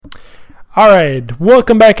All right,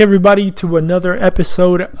 welcome back everybody to another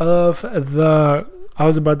episode of I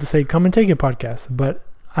was about to say Come and Take It podcast, but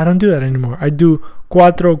I don't do that anymore. I do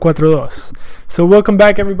 442. So welcome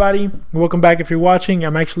back everybody. Welcome back if you're watching.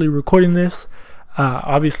 I'm actually recording this,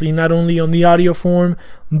 obviously not only on the audio form,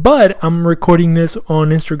 but I'm recording this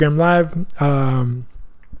on Instagram Live. I'm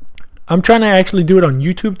trying to actually do it on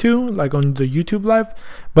YouTube too, like on the YouTube Live,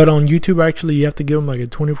 but on YouTube actually you have to give them like a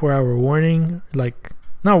 24-hour warning, like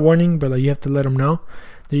not warning, but like you have to let them know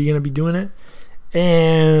that you're going to be doing it.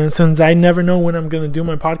 And since I never know when I'm going to do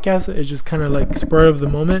my podcast, it's just kind of like spur of the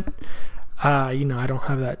moment. I don't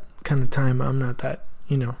have that kind of time. I'm not that,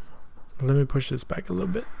 let me push this back a little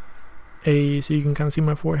bit. So you can kind of see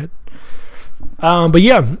my forehead. But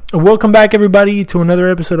yeah, welcome back everybody to another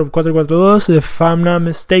episode of 442. If I'm not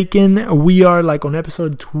mistaken, we are like on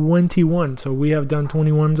episode 21. So we have done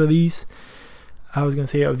 21s of these. I was going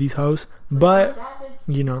to say of these hoes, but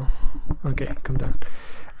okay, come down.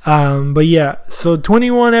 But yeah, so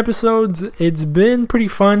 21 episodes. It's been pretty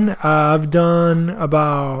fun. I've done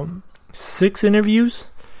about 6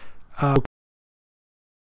 interviews.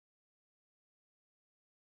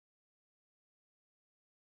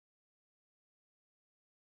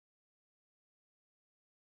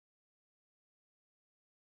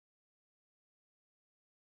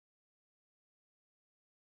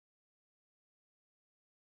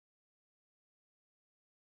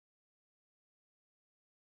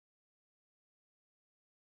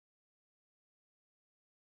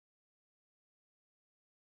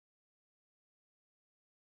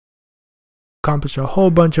 Accomplished a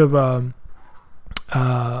whole bunch of a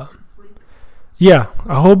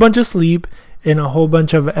whole bunch of sleep and a whole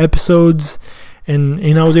bunch of episodes, and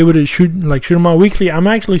I was able to shoot them out weekly. I'm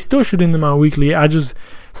actually still shooting them out weekly.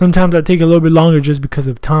 Sometimes I take a little bit longer just because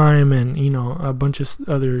of time and a bunch of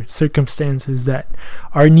other circumstances that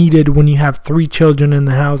are needed when you have 3 children in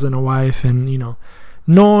the house and a wife, and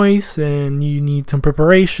noise, and you need some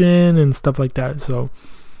preparation and stuff like that. So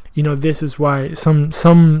this is why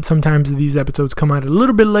sometimes these episodes come out a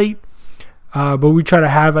little bit late, but we try to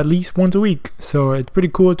have at least once a week. So it's pretty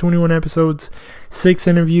cool. 21 episodes, 6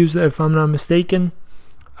 interviews, if I'm not mistaken.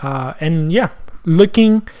 And yeah,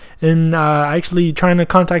 looking and actually trying to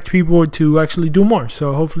contact people to actually do more.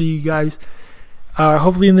 So hopefully you guys,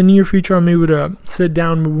 hopefully in the near future, I'm able to sit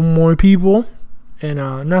down with more people and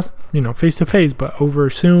not face to face, but over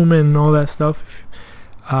Zoom and all that stuff.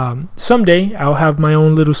 Someday I'll have my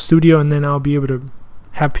own little studio, and then I'll be able to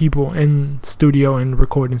have people in studio and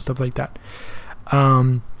record and stuff like that.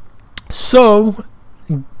 So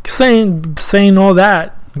saying all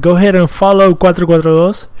that, go ahead and follow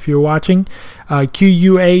 442 if you're watching.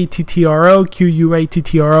 QUATTRO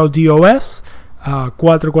QUATTRODOS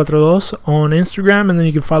 442 on Instagram, and then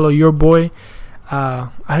you can follow your boy.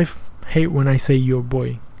 I hate when I say your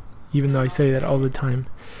boy, even though I say that all the time.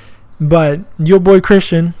 But your boy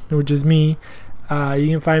Christian, which is me, you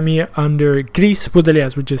can find me under Chris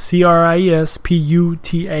Putaleaz, which is CRISPUTALLAZ.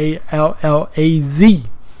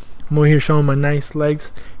 I'm over here showing my nice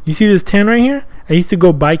legs. You see this tan right here? I used to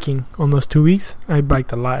go biking on those 2 weeks. I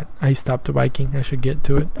biked a lot. I stopped biking. I should get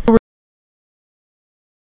to it. We're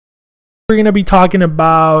going to be talking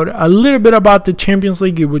about a little bit about the Champions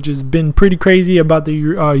League, which has been pretty crazy, about the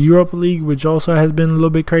Europa League, which also has been a little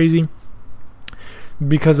bit crazy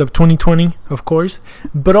because of 2020, of course,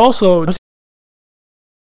 but also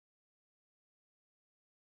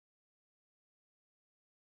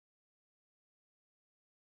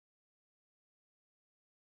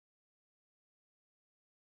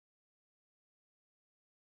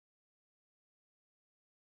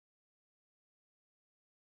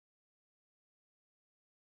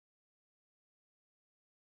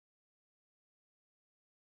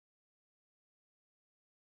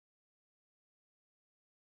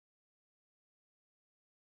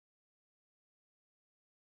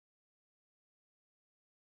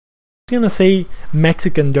gonna say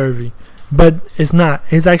Mexican Derby, but it's not.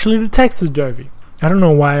 It's actually the Texas Derby. I don't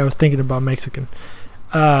know why I was thinking about Mexican,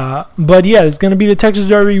 but yeah, it's gonna be the Texas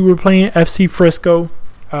Derby. We're playing FC Frisco.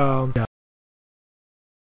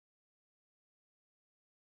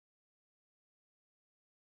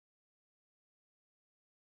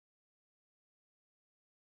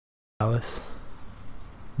 Dallas,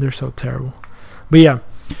 they're so terrible. But yeah,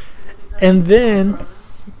 and then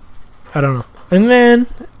I don't know, and then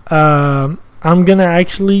I'm gonna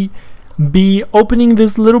actually be opening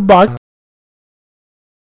this little box.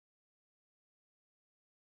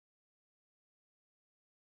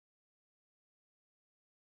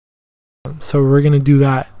 So we're gonna do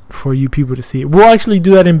that for you people to see. We'll actually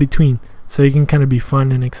do that in between, so it can kind of be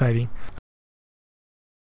fun and exciting.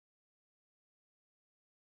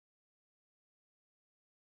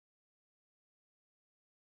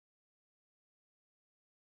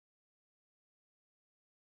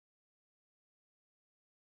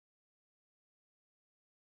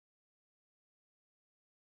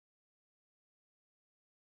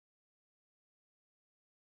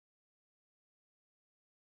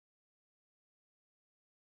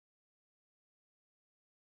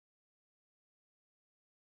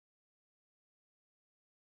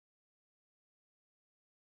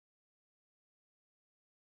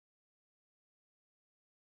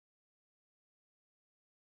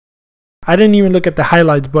 I didn't even look at the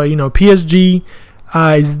highlights, but PSG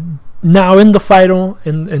is now in the final,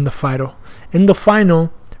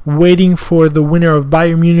 waiting for the winner of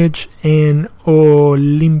Bayern Munich and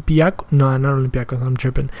Olympiacos. No, not Olympiacos. I'm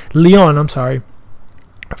tripping. Lyon. I'm sorry.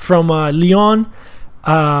 From Lyon,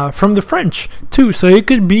 from the French too. So it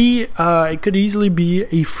could easily be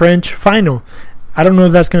a French final. I don't know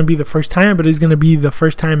if that's going to be the first time, but it's going to be the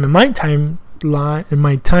first time in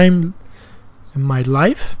my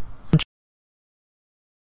life.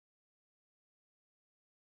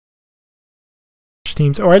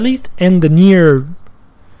 Teams, or at least in the near,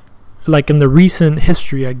 like in the recent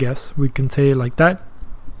history, I guess we can say it like that.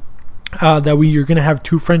 That you're going to have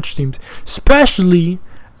two French teams, especially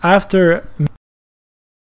after.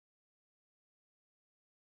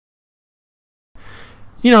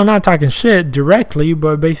 Not talking shit directly,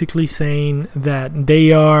 but basically saying that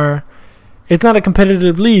it's not a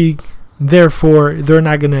competitive league, therefore they're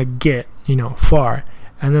not going to get, far.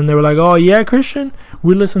 And then they were like, oh yeah, Christian,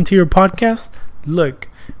 we listened to your podcast. Look,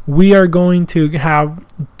 we are going to have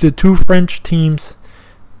the two French teams,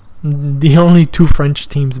 the only two French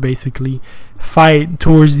teams basically, fight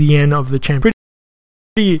towards the end of the championship.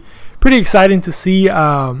 Pretty exciting to see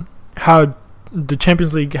how the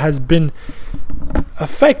Champions League has been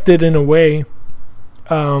affected in a way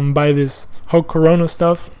by this whole Corona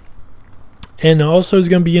stuff, and also it's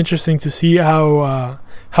going to be interesting to see how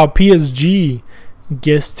PSG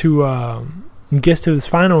gets to this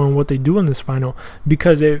final and what they do in this final,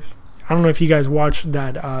 because I don't know if you guys watched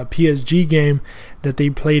that PSG game that they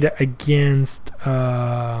played against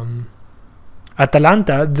Atalanta.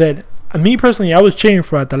 That me personally, I was cheering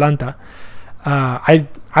for Atalanta. I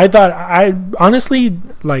thought, honestly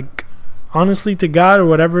to God, or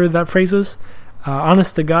whatever that phrase is,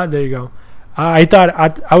 honest to God, there you go. I thought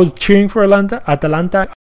I was cheering for Atalanta.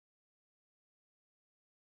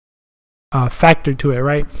 Factor to it,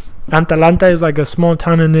 right? Atalanta is like a small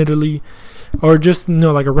town in Italy, or just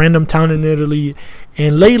like a random town in Italy,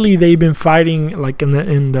 and lately they've been fighting like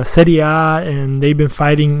in the Serie A, and they've been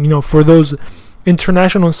fighting for those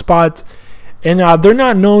international spots, and they're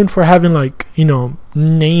not known for having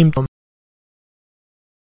named.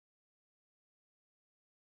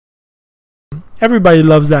 Everybody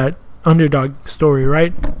loves that underdog story,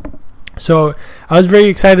 right? So I was very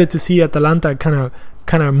excited to see Atalanta kind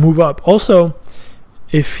of move up. Also,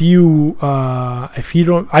 if you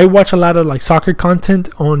don't, I watch a lot of soccer content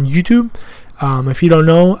on YouTube. If you don't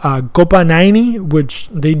know, Copa 90, which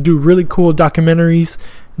they do really cool documentaries.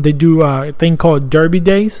 They do a thing called Derby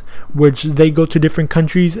Days, which they go to different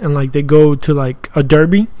countries and they go to a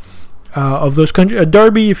derby of those countries. A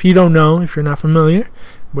derby, if you don't know, if you're not familiar,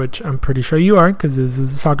 which I'm pretty sure you are, because this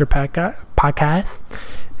is a soccer podcast,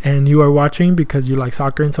 and you are watching because you like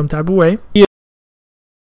soccer in some type of way.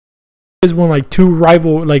 Is when two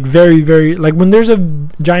rival, very very, when there's a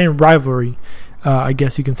giant rivalry, I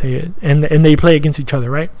guess you can say it, and they play against each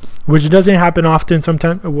other, right? Which doesn't happen often.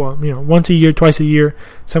 Sometimes, once a year, twice a year,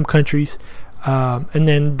 some countries, and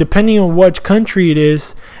then depending on what country it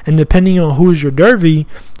is, and depending on who's your derby,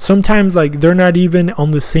 sometimes they're not even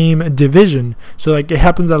on the same division. So it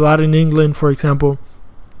happens a lot in England, for example,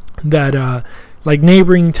 that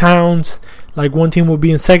neighboring towns, one team will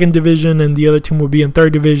be in second division and the other team will be in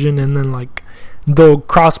third division, and then they'll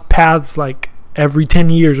cross paths every 10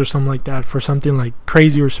 years or something like that, for something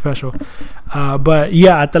crazy or special. But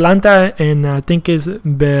yeah, Atalanta and I think is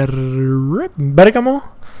Bergamo.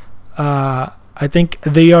 I think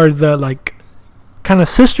they are the kind of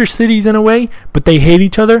sister cities in a way, but they hate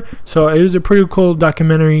each other. So it was a pretty cool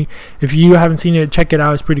documentary. If you haven't seen it, check it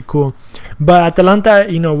out. It's pretty cool. But Atalanta,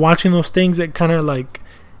 watching those things, it kind of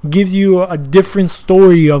gives you a different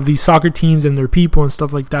story of these soccer teams and their people and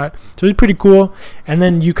stuff like that. So it's pretty cool. And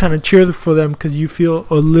then you kind of cheer for them because you feel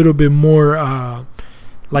a little bit more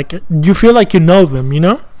you feel like you know them,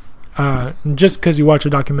 just because you watch a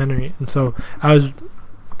documentary. And so I was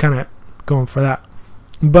kind of going for that.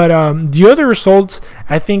 But the other results,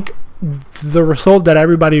 I think the result that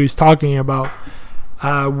everybody was talking about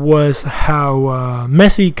was how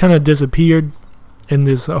Messi kind of disappeared in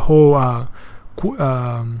this whole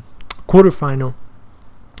quarterfinal,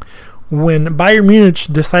 when Bayern Munich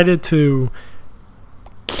decided to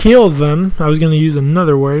kill them. I was going to use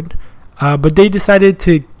another word, but they decided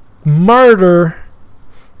to murder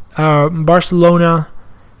Barcelona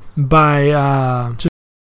by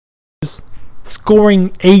just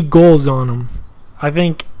scoring 8 goals on them. I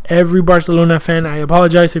think every Barcelona fan, I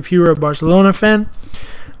apologize if you're a Barcelona fan,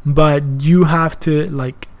 but you have to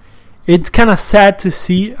it's kind of sad to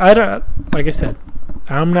see. I'm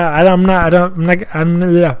not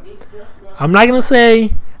gonna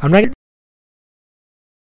say, I'm not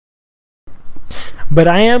But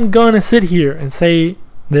I am going to sit here and say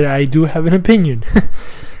that I do have an opinion.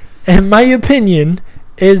 And my opinion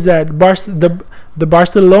is that the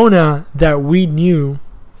Barcelona that we knew,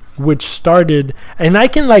 which started, and I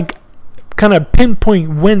can like kind of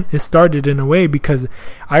pinpoint when it started in a way, because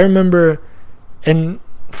I remember, and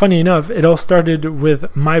funny enough, it all started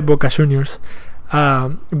with my Boca Juniors.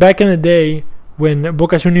 Back in the day when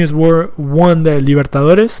Boca Juniors won the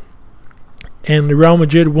Libertadores and Real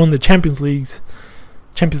Madrid won the Champions Leagues,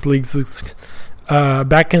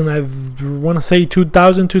 back in, I want to say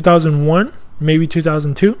 2000, 2001, maybe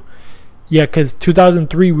 2002. Yeah, because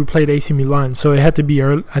 2003 we played AC Milan, so it had to be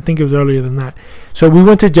early. I think it was earlier than that. So we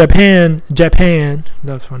went to Japan.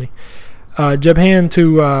 That's funny. Japan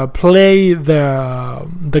to play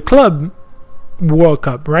the club World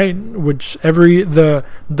Cup, right? Which the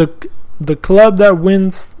club that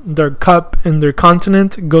wins their cup in their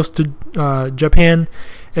continent goes to Japan,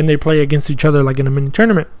 and they play against each other like in a mini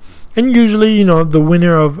tournament. And usually, you know, the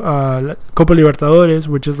winner of Copa Libertadores,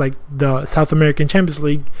 which is like the South American Champions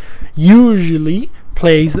League, usually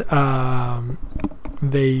plays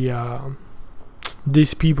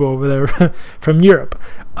these people over there from Europe.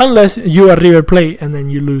 Unless you are River Plate and then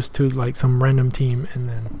you lose to like some random team, and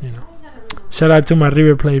then, you know, shout out to my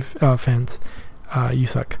River Plate fans. You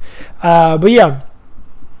suck. But yeah.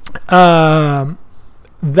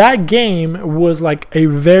 That game was like a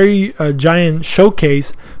very giant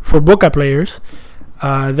showcase for Boca players.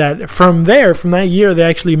 That from that year, they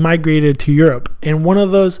actually migrated to Europe. And one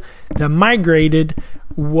of those that migrated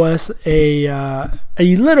was a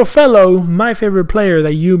little fellow, my favorite player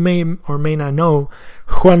that you may or may not know,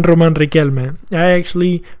 Juan Roman Riquelme. I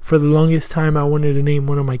actually, for the longest time, I wanted to name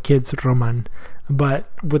one of my kids Roman. But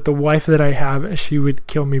with the wife that I have, she would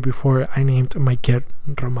kill me before I named my kid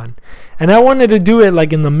Roman. And I wanted to do it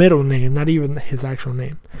like in the middle name, not even his actual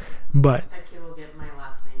name. But that kid will get my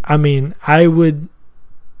last name. I mean, I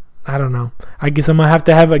don't know. I guess I'm going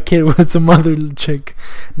to have a kid with some other chick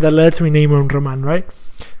that lets me name him Roman, right?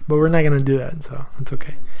 But we're not going to do that, so it's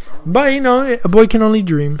okay. But, you know, a boy can only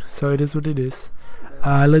dream, so it is what it is.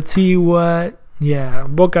 Let's see what... Yeah,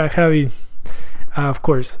 Boca, Javi, of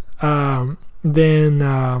course. Then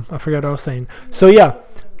I forgot what I was saying. So yeah,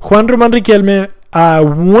 Juan Roman Riquelme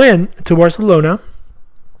went to Barcelona,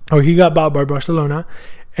 or he got bought by Barcelona,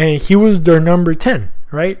 and he was their number 10,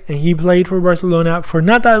 right? And he played for Barcelona for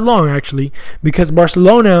not that long, actually, because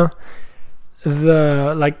Barcelona,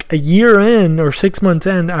 like a year in or 6 months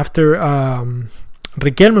in after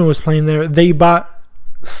Riquelme was playing there, they bought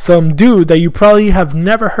some dude that you probably have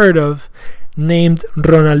never heard of named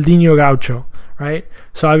Ronaldinho Gaucho, right?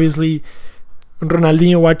 So obviously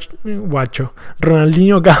Ronaldinho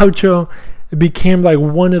Gaucho became like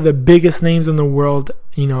one of the biggest names in the world,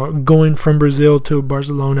 you know, going from Brazil to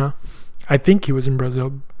Barcelona. I think he was in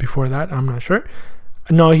Brazil before that. I'm not sure.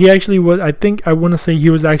 No, he actually was. I want to say he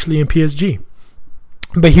was actually in PSG.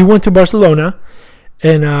 But he went to Barcelona,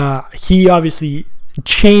 and he obviously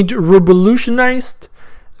revolutionized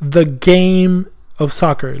the game of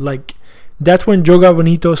soccer. Like, that's when Joga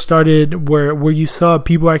Bonito started, where you saw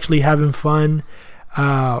people actually having fun,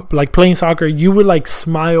 like playing soccer. You would like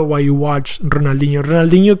smile while you watched Ronaldinho.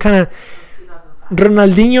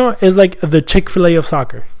 Ronaldinho is like the Chick-fil-A of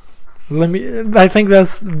soccer. I think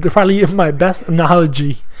that's probably my best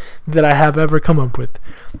analogy that I have ever come up with.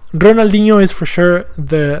 Ronaldinho is for sure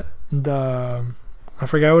the I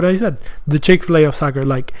forgot what I said. The Chick-fil-A of soccer.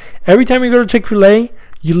 Like, every time you go to Chick-fil-A,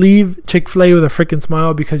 you leave Chick-fil-A with a freaking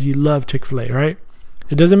smile because you love Chick-fil-A, right?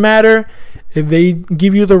 It doesn't matter if they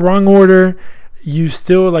give you the wrong order, you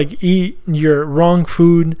still like eat your wrong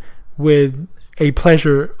food with a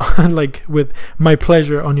pleasure, like with my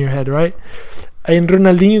pleasure on your head, right? And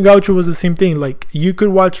Ronaldinho Gaucho was the same thing. Like, you could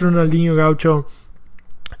watch Ronaldinho Gaucho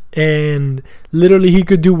and literally he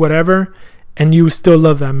could do whatever and you still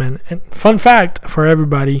love that man. And fun fact for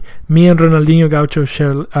everybody, me and Ronaldinho Gaucho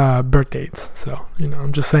share birthdays. So, you know,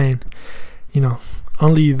 I'm just saying, you know,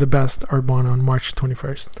 only the best are born on March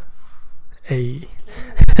 21st. Hey.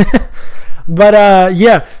 But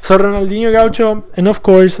yeah, so Ronaldinho Gaucho, and of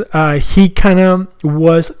course he kind of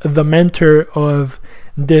was the mentor of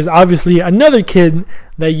this, obviously another kid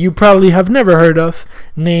that you probably have never heard of,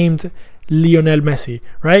 named Lionel Messi,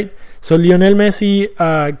 right? So Lionel Messi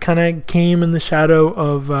kind of came in the shadow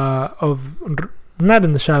of not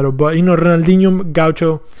in the shadow, but you know, Ronaldinho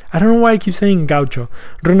Gaucho, I don't know why I keep saying Gaucho.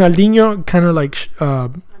 Ronaldinho kind of like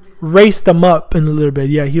raised them up in a little bit.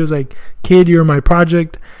 Yeah, he was like, kid, you're my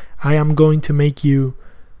project. I am going to make you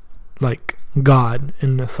like God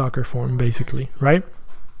in a soccer form, basically, right?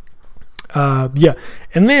 Yeah.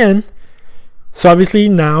 And then So obviously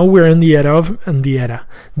now we're in the era of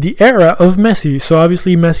Messi. So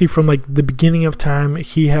obviously Messi, from like the beginning of time,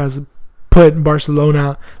 he has put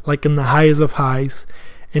Barcelona like in the highest of highs.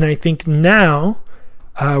 And I think now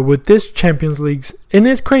with this Champions Leagues, and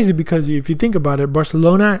it's crazy because if you think about it,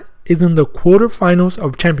 Barcelona is in the quarterfinals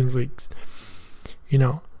of Champions Leagues. You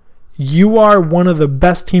know, you are one of the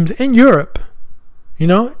best teams in Europe, you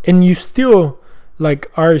know, and you still like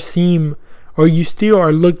are seen, or you still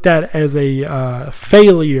are looked at as a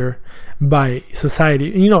failure by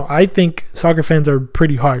society. You know, I think soccer fans are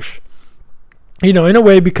pretty harsh, you know, in a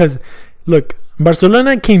way, because look,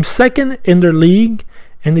 Barcelona came second in their league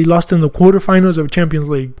and they lost in the quarterfinals of Champions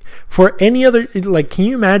League. For any other, like, can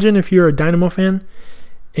you imagine if you're a Dynamo fan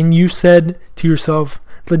and you said to yourself,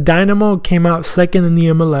 the Dynamo came out second in the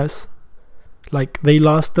MLS, like they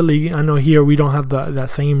lost the league. I know here we don't have that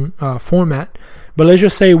same format, but let's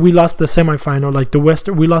just say we lost the semifinal, like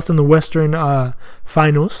we lost in the Western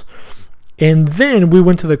finals, and then we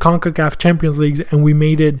went to the CONCACAF Champions Leagues and we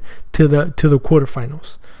made it to the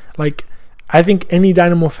quarterfinals. Like, I think any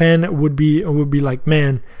Dynamo fan would be like,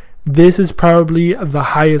 man, this is probably the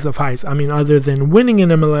highest of highs. I mean, other than winning an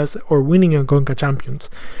MLS or winning a CONCACAF Champions.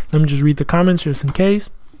 Let me just read the comments just in case.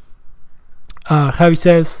 Javi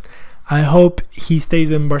says, I hope he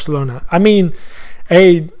stays in Barcelona. I mean,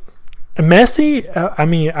 hey, Messi, I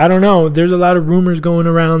mean, I don't know. There's a lot of rumors going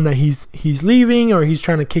around that he's leaving or he's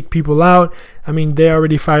trying to kick people out. I mean, they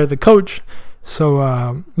already fired the coach.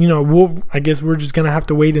 So, you know, I guess we're just going to have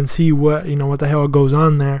to wait and see what the hell goes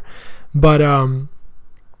on there. But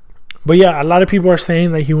yeah, a lot of people are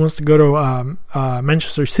saying that he wants to go to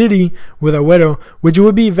Manchester City with Agüero, which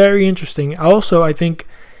would be very interesting. Also, I think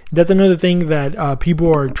that's another thing that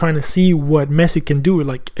people are trying to see what Messi can do.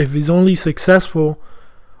 Like, if he's only successful,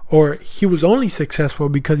 or he was only successful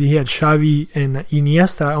because he had Xavi and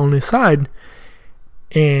Iniesta on his side,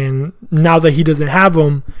 and now that he doesn't have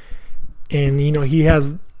them, and you know he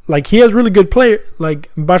has really good players.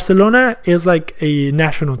 Like, Barcelona is like a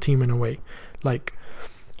national team in a way. Like,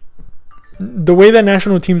 the way that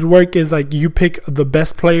national teams work is like you pick the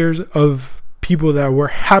best players of people that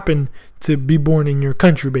happen to be born in your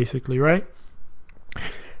country, basically, right?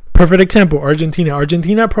 Perfect example, Argentina.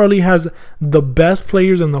 Argentina probably has the best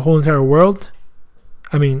players in the whole entire world.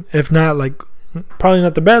 I mean, if not, like, probably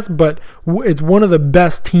not the best, but it's one of the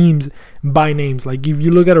best teams by names. Like, if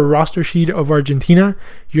you look at a roster sheet of Argentina,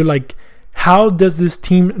 you're like, how does this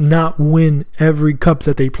team not win every cup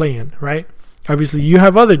that they play in, right? Obviously, you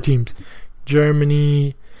have other teams.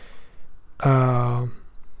 Germany, I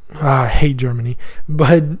hate Germany,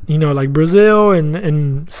 but, you know, like Brazil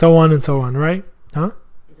and so on and so on, right? Huh?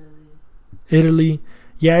 Italy.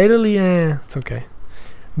 Yeah, Italy, it's okay.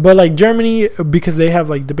 But like Germany, because they have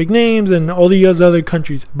like the big names and all the other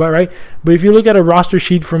countries, but if you look at a roster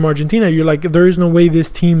sheet from Argentina, you're like, there is no way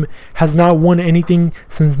this team has not won anything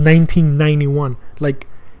since 1991. Like,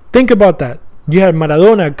 think about that. You had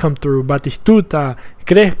Maradona come through, Batistuta,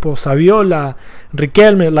 Crespo, Saviola,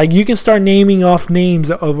 Riquelme. Like, you can start naming off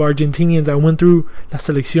names of Argentinians that went through La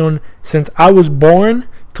Selección since I was born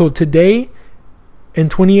till today, and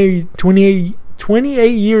 28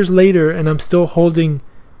 years later, and I'm still holding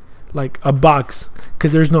like a box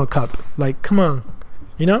because there's no cup. Like, come on,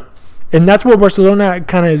 you know? And that's what Barcelona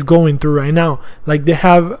kind of is going through right now. Like, they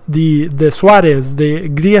have the Suarez, the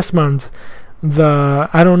Griezmanns,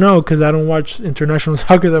 I don't know, because I don't watch international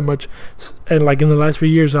soccer that much, and like in the last few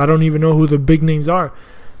years, I don't even know who the big names are.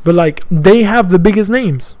 But like, they have the biggest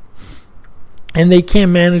names, and they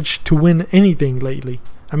can't manage to win anything lately.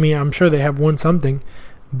 I mean, I'm sure they have won something,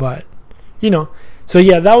 but you know. So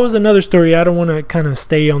yeah, that was another story. I don't want to kind of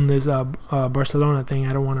stay on this Barcelona thing.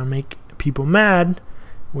 I don't want to make people mad,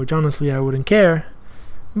 which honestly I wouldn't care.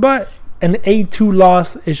 But an 8-2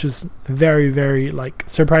 loss is just very, very like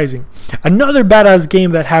surprising. Another badass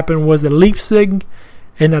game that happened was the Leipzig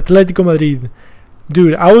and Atletico Madrid.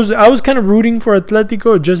 Dude, I was kind of rooting for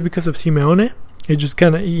Atletico just because of Simeone. It just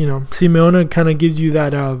kind of, you know, Simeone kind of gives you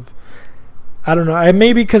that of, I don't know,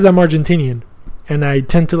 maybe because I'm Argentinian. And I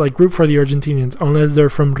tend to like root for the Argentinians unless they're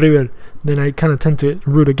from River. Then I kind of tend to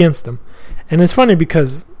root against them. And it's funny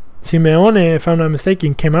because Simeone, if I'm not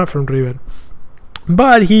mistaken, came out from River.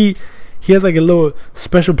 But he has like a little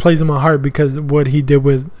special place in my heart because of what he did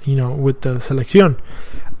with the Selección.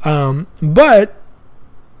 But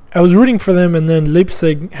I was rooting for them, and then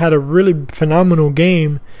Leipzig had a really phenomenal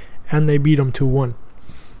game, and they beat them 2-1.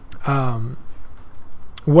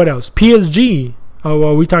 What else? PSG. Oh,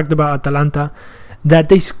 well, we talked about Atalanta. That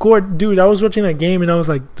they scored. Dude, I was watching that game, and I was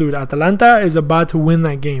like, dude, Atalanta is about to win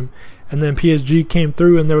that game. And then PSG came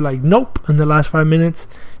through, and they were like, nope. In the last 5 minutes,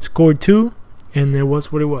 scored 2. and it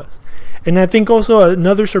was what it was. And I think also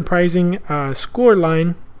another surprising score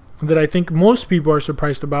line that I think most people are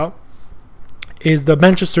surprised about is the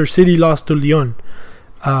Manchester City loss to Lyon.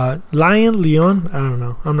 Lyon? I don't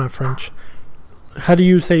know. I'm not French. How do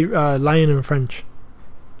you say lion in French?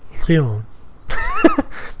 Lyon.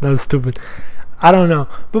 That was stupid. I don't know.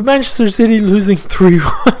 But Manchester City losing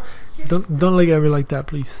 3-1. Don't look at me like that,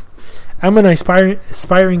 please. I'm an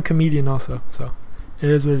aspiring comedian also, so it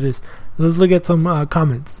is what it is. Let's look at some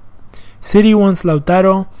comments. City wants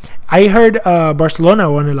Lautaro. I heard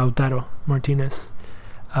Barcelona wanted Lautaro Martinez.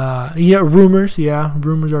 Rumors. Yeah,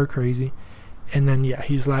 rumors are crazy. And then,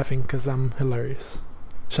 he's laughing because I'm hilarious.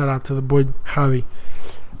 Shout out to the boy Javi.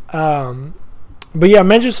 But yeah,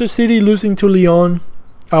 Manchester City losing to Lyon.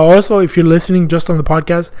 Also, if you're listening just on the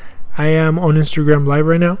podcast, I am on Instagram Live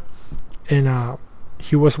right now. And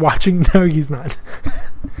he was watching. No, he's not.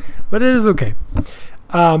 But it is okay.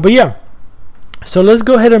 But yeah. So let's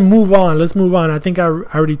go ahead and move on. Let's move on. I think I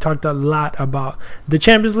already talked a lot about the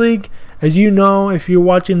Champions League. As you know, if you're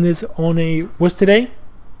watching this on what's today?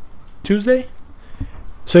 Tuesday?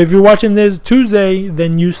 So if you're watching this Tuesday,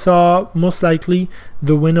 then you saw most likely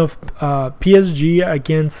the win of PSG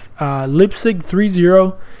against Leipzig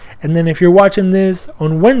 3-0. And then if you're watching this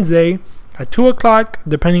on Wednesday at 2 o'clock,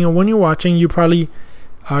 depending on when you're watching, you probably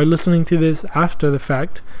are listening to this after the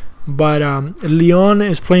fact. But Lyon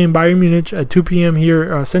is playing Bayern Munich at 2 p.m.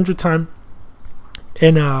 here Central Time.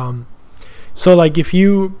 And so like if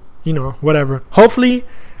you whatever. Hopefully,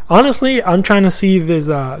 honestly, I'm trying to see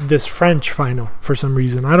this French final for some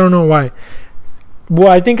reason. I don't know why. Well,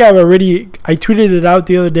 I think I tweeted it out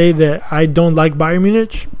the other day that I don't like Bayern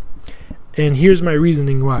Munich. And here's my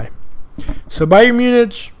reasoning why. So Bayern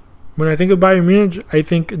Munich, when I think of Bayern Munich, I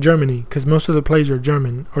think Germany. Because most of the players are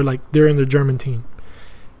German. Or like they're in the German team.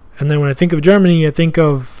 And then when I think of Germany, I think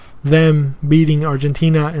of them beating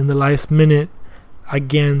Argentina in the last minute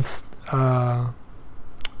against Germany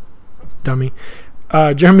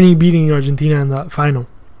beating Argentina in the final.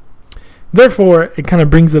 Therefore, it kind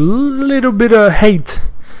of brings a little bit of hate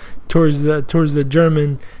towards the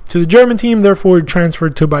German team. Therefore, it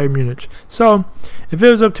transferred to Bayern Munich. So, if it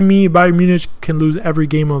was up to me, Bayern Munich can lose every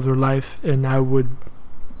game of their life, and I would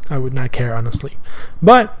not care, honestly.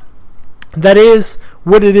 But that is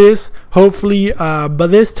what it is. Hopefully, by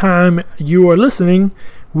this time you are listening,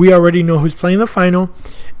 we already know who's playing the final.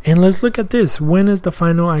 And let's look at this. When is the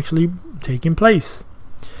final actually taking place?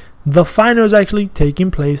 The final is actually taking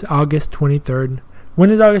place August 23rd. When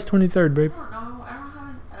is August 23rd, babe? I don't know. I don't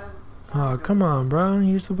have Oh, come on, bro.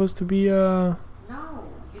 You're supposed to be No,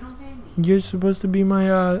 you don't pay me. You're supposed to be my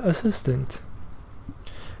assistant.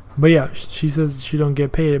 But yeah, she says she don't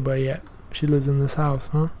get paid, but yeah, she lives in this house,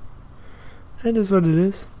 huh? It is what it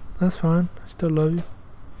is. That's fine. I still love you.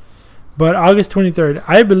 But August 23rd,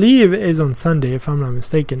 I believe, is on Sunday, if I'm not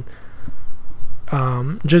mistaken.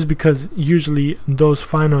 Just because usually those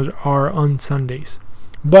finals are on Sundays.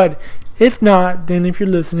 But if not, then if you're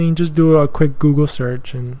listening, just do a quick Google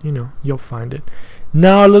search and, you'll find it.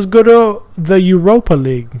 Now, let's go to the Europa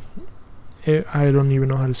League. I don't even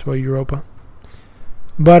know how to spell Europa.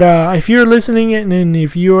 But if you're listening and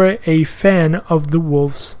if you're a fan of the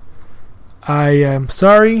Wolves, I am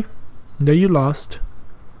sorry that you lost.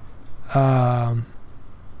 I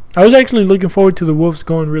was actually looking forward to the Wolves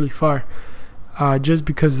going really far. Just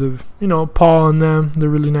because of, Paul and them. They're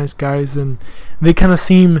really nice guys. And they kind of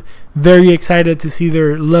seem very excited to see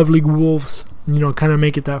their lovely Wolves, kind of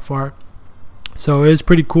make it that far. So it was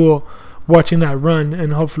pretty cool watching that run.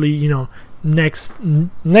 And hopefully, next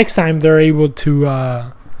time they're able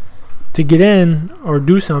to get in or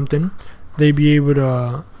do something, they'd be able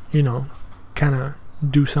to, kind of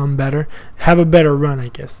do something better. Have a better run, I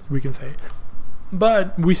guess we can say.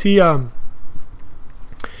 But we see... if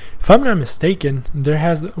I'm not mistaken, there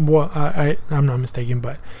has... Well, I'm not mistaken,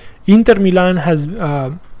 but Inter Milan has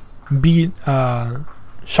beat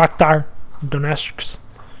Shakhtar Donetsk.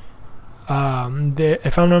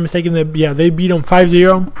 If I'm not mistaken, they beat them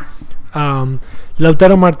 5-0.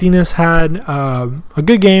 Lautaro Martinez had a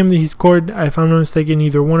good game. He scored, if I'm not mistaken,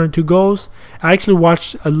 either 1 or 2 goals. I actually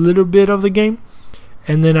watched a little bit of the game.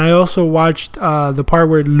 And then I also watched the part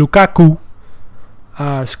where Lukaku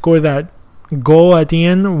scored that goal at the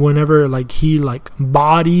end whenever he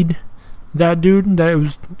bodied that dude that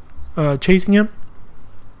was chasing him.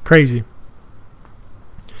 Crazy.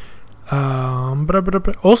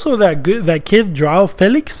 Also that kid Joao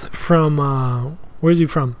Felix from where is he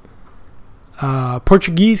from?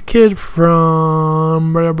 Portuguese kid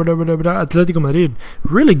from Atletico Madrid.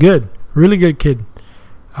 Really good kid.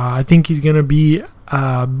 I think he's gonna be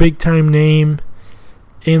a big time name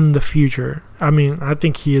in the future. I mean, I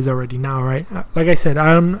think he is already now, right? Like I said,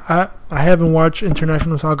 I haven't watched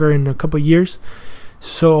international soccer in a couple of years,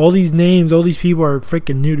 so all these names, all these people are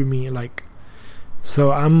freaking new to me. Like,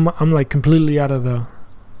 so I'm like completely out of the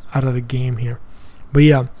game here. But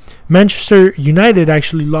yeah, Manchester United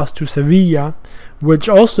actually lost to Sevilla, which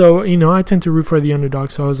also, I tend to root for the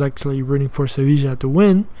underdog, so I was actually rooting for Sevilla to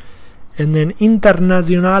win. And then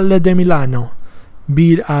Internazionale de Milano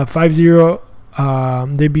beat 5-0.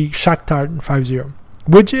 They beat Shakhtar 5-0,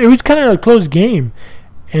 which it was kind of a close game.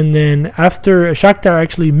 And then after Shakhtar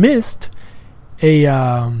actually missed what's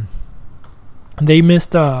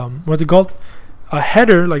it called? A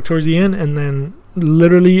header, like towards the end, and then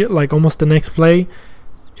literally like almost the next play,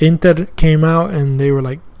 Inter came out and they were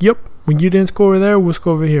like, "Yep, when you didn't score over there, we'll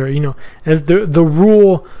score over here." As the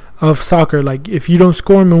rule of soccer, like if you don't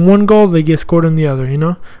score them in one goal, they get scored in the other.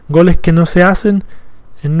 Goles que no se hacen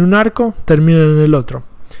en un arco terminan en el otro.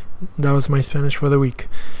 That was my Spanish for the week.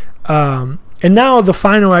 And now the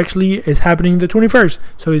final actually is happening the 21st.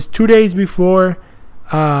 So it's 2 days before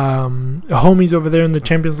homies over there in the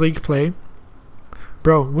Champions League play.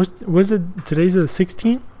 Bro, was it today's the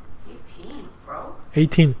 16th? 18, bro.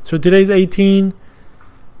 18. So today's 18.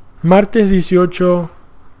 Martes 18.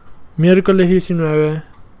 Miércoles 19.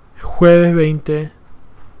 Jueves 20.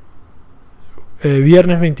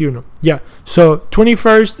 Viernes 21. Yeah. So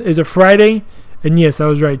 21st is a Friday. And yes, I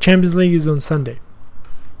was right. Champions League is on Sunday.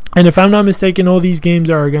 And if I'm not mistaken, all these games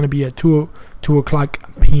are going to be at 2 o'clock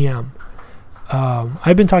p.m.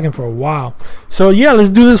 I've been talking for a while. So yeah, let's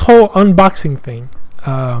do this whole unboxing thing.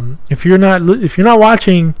 If you're not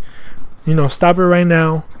watching, stop it right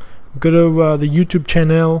now. Go to the YouTube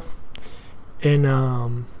channel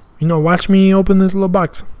and watch me open this little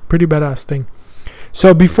box. Pretty badass thing.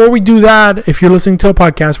 So before we do that, if you're listening to a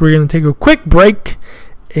podcast, we're going to take a quick break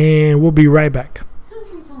and we'll be right back.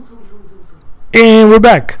 And we're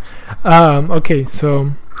back. Okay,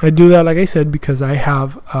 so I do that, like I said, because I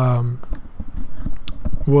have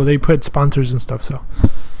they put sponsors and stuff, so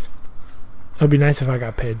it'd be nice if I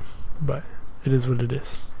got paid, but it is what it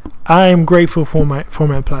is. I am grateful for my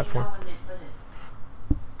platform.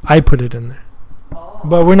 I put it in there.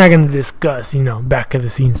 But we're not going to discuss, back of the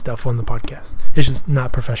scenes stuff on the podcast. It's just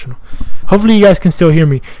not professional. Hopefully you guys can still hear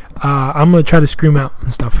me. I'm going to try to scream out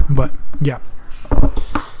and stuff, but yeah.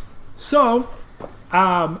 So,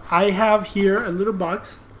 I have here a little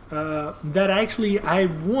box that actually I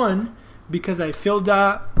won because I filled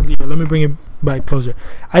out. Let me bring it back closer.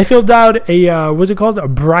 I filled out a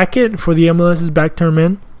bracket for the MLS's back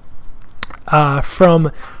tournament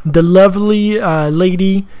from the lovely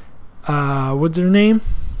lady. What's her name?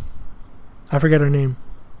 I forgot her name.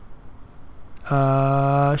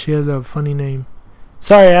 She has a funny name.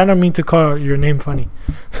 Sorry, I don't mean to call your name funny.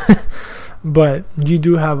 But you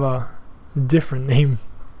do have a different name.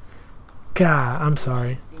 God, I'm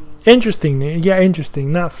sorry. Interesting name. Yeah,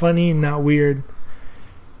 interesting. Not funny, not weird.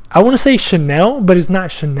 I want to say Chanel, but it's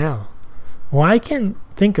not Chanel. Why I can't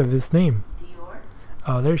think of this name? Dior.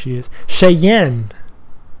 Oh, there she is. Cheyenne.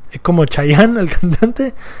 Como Chayanne, el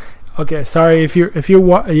cantante. Okay, sorry if you're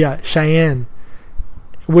Cheyenne,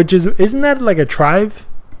 which isn't that like a tribe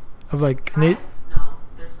of like No,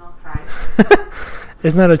 there's no tribe.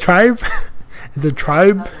 It's not a tribe. It's a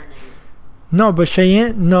tribe. No, but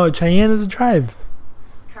Cheyenne is a tribe.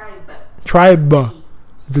 Tribe.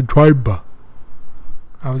 It's a tribe.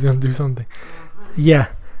 I was gonna do something. Yeah.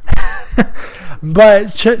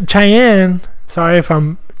 But Cheyenne. Sorry if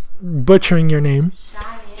I'm butchering your name.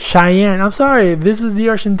 Cheyenne. I'm sorry. This is the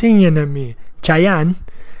Argentinian in me. Cheyenne.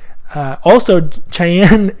 Also,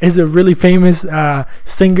 Cheyenne is a really famous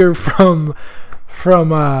singer from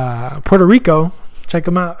Puerto Rico. Check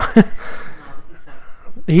him out.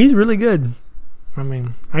 He's really good. I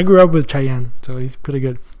mean, I grew up with Cheyenne, so he's pretty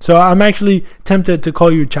good. So I'm actually tempted to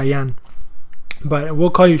call you Cheyenne, but we'll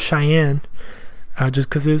call you Cheyenne, just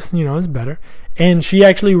because it's better. And she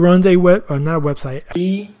actually runs a not a website.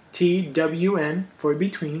 BTWN for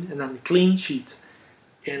between, and then Clean Sheets,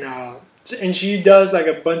 and she does like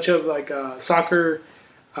a bunch of like soccer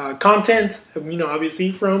content.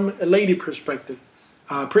 Obviously from a lady perspective.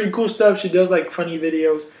 Pretty cool stuff. She does like funny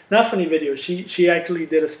videos. Not funny videos. She actually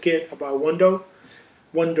did a skit about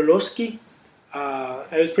Wondolowski.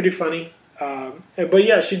 It was pretty funny. But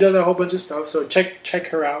yeah, she does a whole bunch of stuff. So check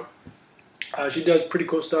her out. She does pretty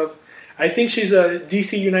cool stuff. I think she's a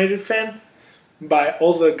DC United fan by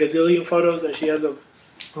all the gazillion photos that she has of.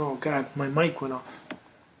 Oh God, my mic went off.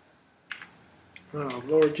 Oh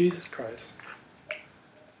Lord Jesus Christ.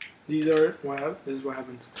 This is what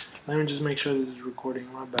happens. Let me just make sure this is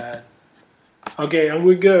recording. My bad. Okay, and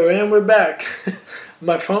we're good, and we're back.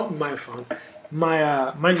 my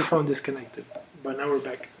microphone disconnected, but now we're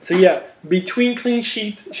back. So yeah, between clean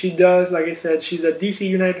sheets, she does, like I said, she's a DC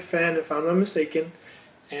United fan, if I'm not mistaken,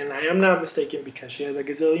 and I am not mistaken because she has a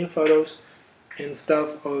gazillion photos and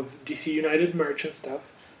stuff of DC United merch and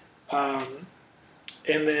stuff. And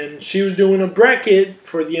then she was doing a bracket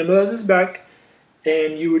for the MLS is back,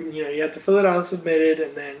 and you have to fill it out and submit it,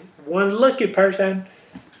 and then one lucky person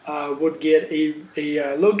would get a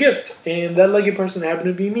little gift, and that lucky person happened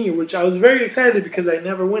to be me, which I was very excited because I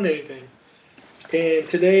never win anything. And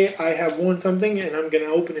today I have won something, and I'm gonna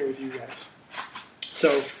open it with you guys. So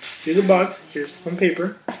here's a box. Here's some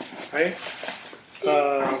paper, right?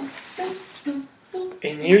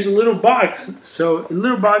 And here's a little box. So a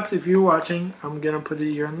little box, if you're watching, I'm gonna put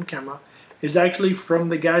it here on the camera. Is actually from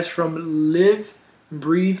the guys from Live,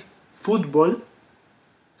 Breathe Football.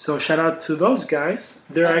 So shout out to those guys.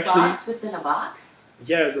 They're actually box within a box.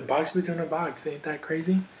 Yeah, it's a box within a box. Ain't that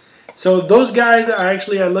crazy? So those guys are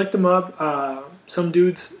actually, I looked them up. Some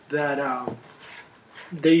dudes that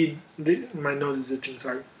they my nose is itching.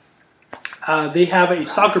 Sorry. They have a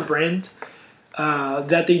soccer brand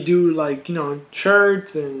that they do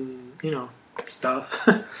shirts and stuff.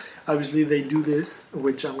 Obviously they do this,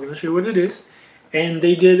 which I'm gonna show you what it is. And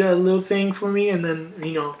they did a little thing for me, and then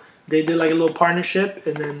they did like a little partnership,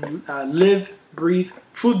 and then Live, Breathe,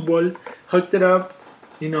 Football hooked it up,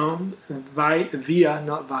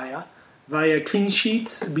 via Clean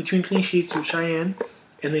Sheets, between Clean Sheets with Cheyenne,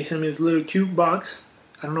 and they sent me this little cute box.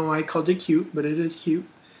 I don't know why I called it cute, but it is cute.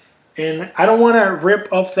 And I don't want to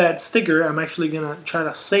rip off that sticker. I'm actually going to try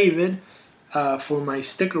to save it for my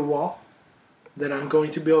sticker wall that I'm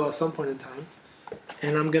going to build at some point in time.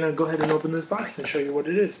 And I'm going to go ahead and open this box and show you what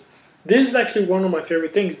it is. This is actually one of my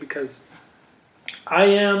favorite things because I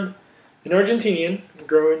am an Argentinian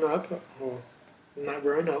growing up. Well, not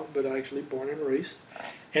growing up, but actually born and raised.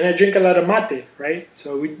 And I drink a lot of mate, right?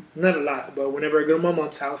 So not a lot, but whenever I go to my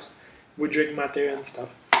mom's house, we drink mate and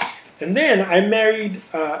stuff. And then I married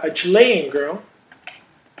a Chilean girl,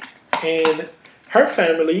 and her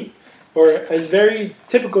family, is very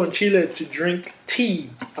typical in Chile to drink tea,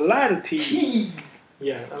 a lot of tea.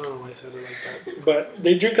 Yeah, I don't know why I said it like that, but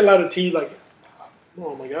they drink a lot of tea. Like,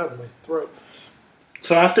 oh my god, my throat.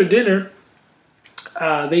 So after dinner,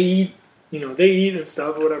 they eat, and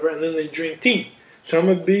stuff, whatever, and then they drink tea. So I'm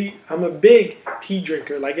a big tea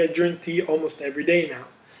drinker. Like I drink tea almost every day now.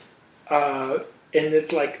 And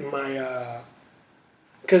it's like my,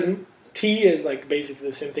 because tea is like basically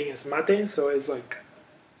the same thing as mate, so it's like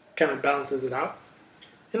kind of balances it out.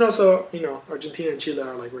 And also, Argentina and Chile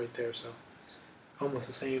are like right there, so almost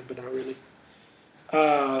the same, but not really.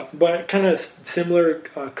 But kind of similar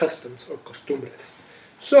customs or costumbres.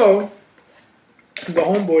 So the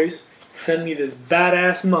homeboys sent me this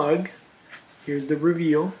badass mug. Here's the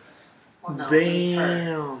reveal. Well, no,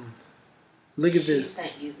 Bam! Look at this. She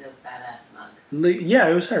sent you the badass mug. Yeah,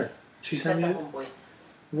 it was her. She sent me the homeboys.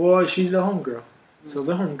 Well, she's the homegirl. Mm-hmm. So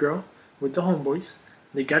the homegirl with the homeboys,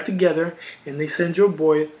 they got together and they sent your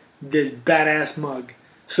boy this badass mug.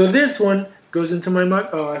 So this one goes into my mug.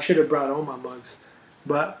 Oh, I should have brought all my mugs.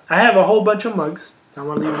 But I have a whole bunch of mugs. So I'm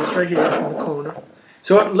going to leave this right here in the corner.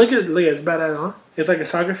 So look at it. It's badass, huh? It's like a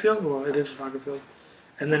soccer field. Well, it is a soccer field.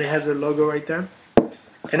 And then it has their logo right there.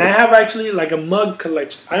 And I have actually like a mug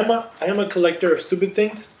collection. I am a collector of stupid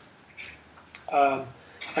things. I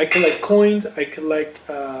collect coins. I collect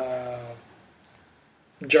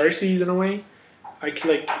jerseys in a way. I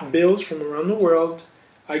collect bills from around the world.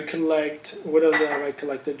 I collect, what else have I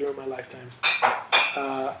collected during my lifetime?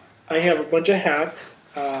 I have a bunch of hats.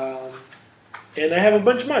 And I have a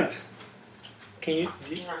bunch of mugs. You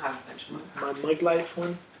don't have a bunch of mugs. My mug life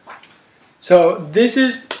one. So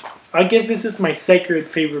I guess this is my sacred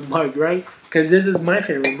favorite mug, right? Because this is my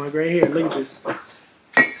favorite mug right here. Look at this.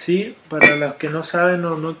 Sí, para los que no saben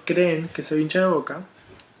o no creen que soy hincha de Boca,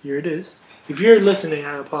 here it is. If you're listening,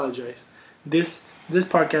 I apologize. This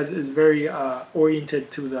podcast is very oriented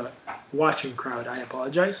to the watching crowd. I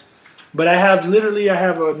apologize. But I have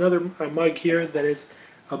another mug here that is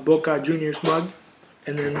a Boca Juniors mug.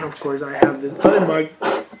 And then, of course, I have this other mug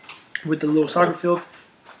with the little soccer field.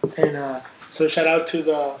 And so shout out to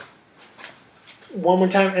the one more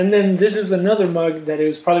time. And then this is another mug that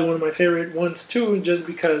is probably one of my favorite ones too, just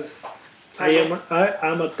because I'm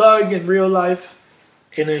a thug in real life,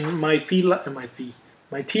 and in my tea life,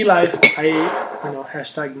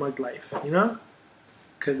 hashtag mug life,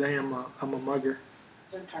 because I'm a mugger.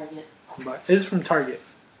 It's from Target. But it's from Target.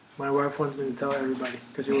 My wife wants me to tell everybody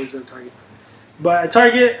because she works at Target. But at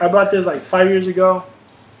Target, I bought this like 5 years ago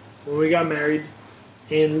when we got married.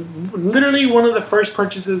 And literally one of the first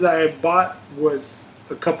purchases I bought was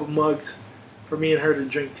a couple mugs for me and her to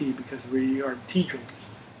drink tea because we are tea drinkers.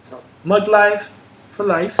 So Mug Life for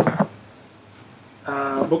life.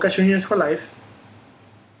 Boca Juniors for life.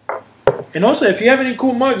 And also, if you have any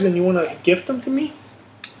cool mugs and you want to gift them to me,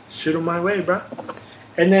 shoot them my way, bro.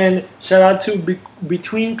 And then shout out to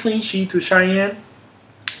Between Clean Sheets with Cheyenne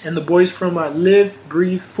and the boys from Live,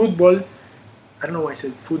 Breathe, Football. I don't know why I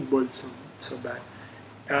said football so bad.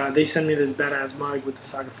 They sent me this badass mug with the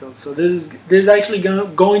soccer field. So this is actually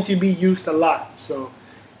going to be used a lot. So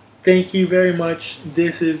thank you very much.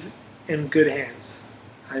 This is in good hands.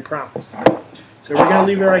 I promise. So we're going to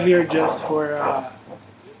leave it right here just for...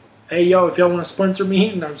 hey, yo, if y'all want to sponsor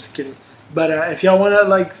me... No, I'm just kidding. But if y'all want to,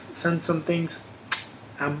 like, send some things,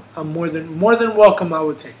 I'm more than welcome. I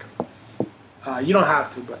would take them. You don't have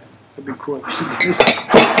to, but it'd be cool if you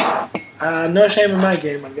did. No shame in my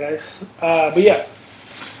game, my guys. But yeah.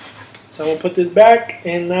 So I'm going to put this back,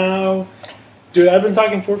 and now... Dude, I've been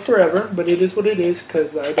talking for forever, but it is what it is,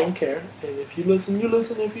 because I don't care. And if you listen, you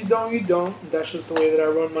listen. If you don't, you don't. That's just the way that I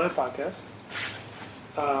run my podcast.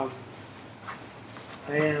 I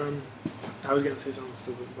was going to say something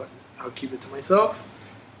stupid, but I'll keep it to myself.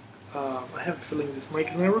 I have a feeling this mic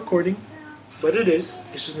is not recording, but it is.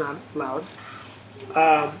 It's just not loud.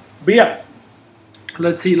 But yeah,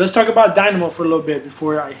 let's see. Let's talk about Dynamo for a little bit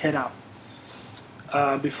before I head out.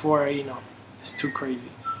 Before it's too crazy.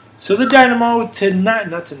 So the Dynamo not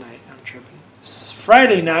tonight, I'm tripping.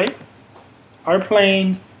 Friday night are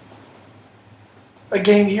playing a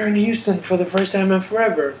game here in Houston for the first time in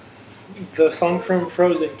forever. The song from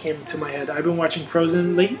Frozen came to my head. I've been watching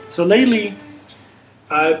Frozen so lately.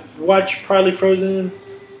 I've watched Frozen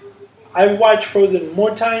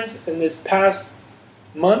more times in this past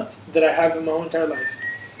month than I have in my whole entire life.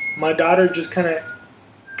 My daughter just kind of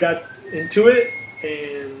got into it,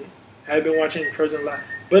 and I've been watching Frozen a lot.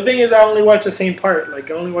 But the thing is, I only watch the same part. Like,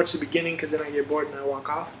 I only watch the beginning because then I get bored and I walk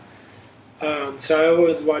off. So I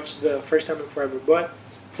always watch the first time in forever. But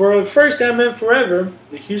for the first time in forever,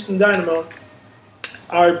 the Houston Dynamo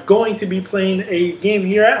are going to be playing a game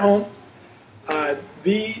here at home.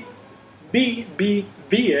 The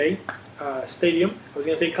BBVA Stadium. I was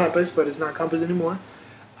going to say Compass, but it's not Compass anymore.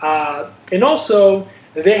 And also,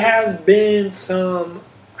 there has been some,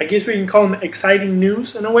 I guess we can call them exciting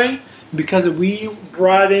news in a way, because we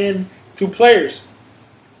brought in two players.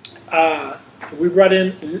 We brought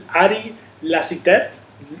in Ari Lassiter.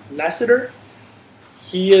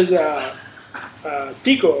 He is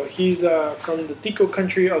Tico. He's from the Tico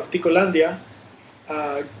country of Ticolandia.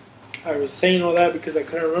 I was saying all that because I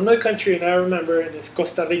couldn't remember the country, and I remember, and it's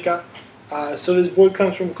Costa Rica. So this boy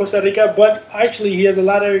comes from Costa Rica, but actually he has a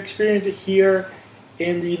lot of experience here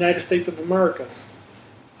in the United States of Americas.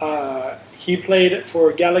 He played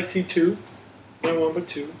for Galaxy 2, not 1 but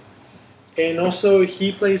 2. And also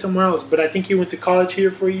he played somewhere else, but I think he went to college here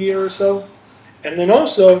for a year or so. And then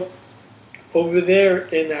also over there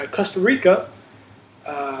in Costa Rica,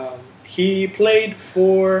 he played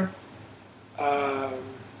for,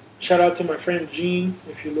 shout out to my friend Gene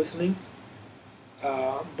if you're listening.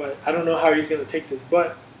 But I don't know how he's going to take this,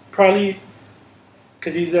 but probably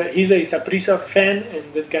because he's a Saprissa fan,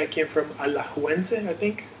 and this guy came from Alajuelense, I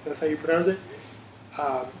think. That's how you pronounce it.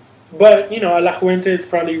 But, Alajuelense is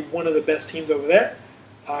probably one of the best teams over there.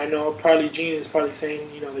 I know probably Gene is probably saying,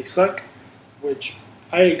 they suck, which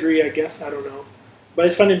I agree, I guess. I don't know. But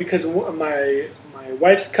it's funny because my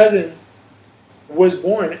wife's cousin was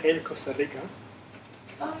born in Costa Rica.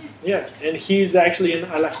 Oh, yeah. Yeah, and he's actually an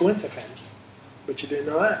Alajuelense fan. But you didn't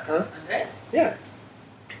know that, huh? Andres? Yeah.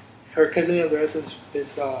 Her cousin Andres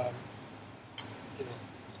is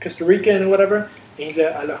Costa Rican or whatever, and he's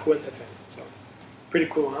a Alajuelense fan. So, pretty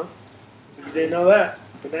cool, huh? You didn't know that,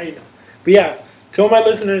 but now you know. But yeah, to all my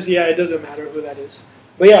listeners, yeah, it doesn't matter who that is.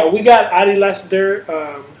 But yeah, we got Ari Lassiter,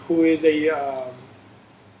 who is a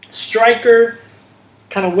striker,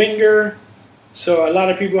 kind of winger. So a lot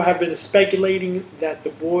of people have been speculating that the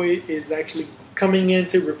boy is actually coming in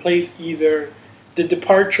to replace either the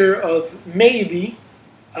departure of maybe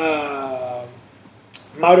Mauro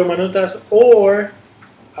Manotas or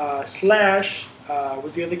slash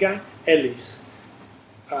what's the other guy? Ellis.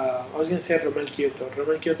 I was going to say Romel Kyoto.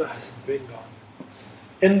 Romel Kyoto has been gone.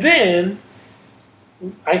 And then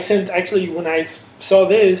I sent, actually when I saw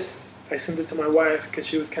this, I sent it to my wife because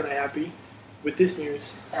she was kind of happy with this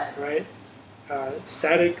news, right?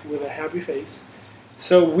 Static with a happy face.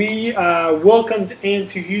 So we welcomed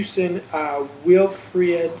into Houston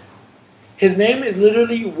Wilfried. His name is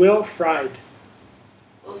literally Wilfried.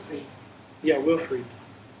 Wilfried. Yeah, Wilfried.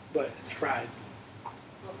 But it's fried.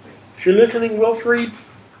 If you're listening, Wilfried,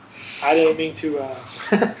 I didn't mean to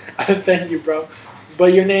offend you, bro.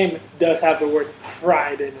 But your name does have the word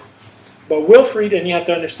fried in it. But Wilfried, and you have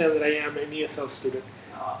to understand that I am an ESL student.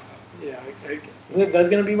 Awesome. Yeah, that's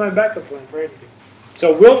going to be my backup plan for anything.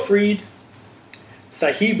 So Wilfried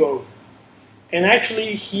Sahibo. And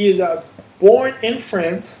actually, he is born in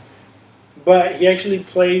France, but he actually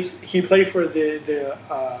played for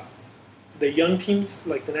the young teams,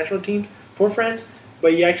 like the national teams for France,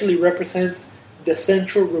 but he actually represents the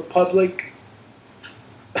Central Republic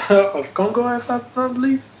of Congo, I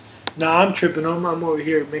believe. Nah, I'm tripping. I'm over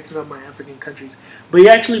here mixing up my African countries. But he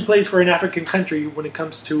actually plays for an African country when it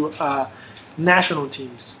comes to national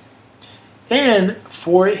teams. And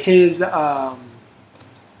for his, I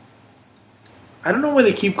don't know why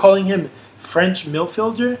they keep calling him French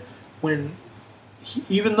midfielder, when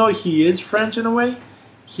even though he is French in a way,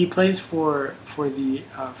 he plays for the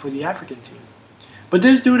African team. But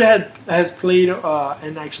this dude has played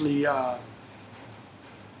in actually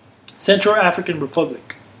Central African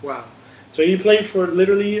Republic. Wow. So he played for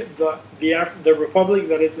literally the republic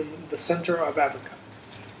that is in the center of Africa.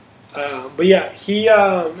 But yeah,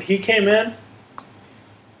 he came in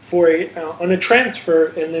for on a transfer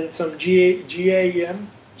and then some GAM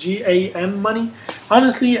money.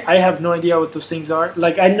 Honestly, I have no idea what those things are.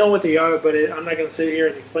 Like, I know what they are, but I'm not going to sit here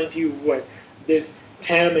and explain to you what this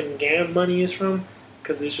TAM and GAM money is from,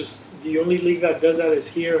 because it's just the only league that does that is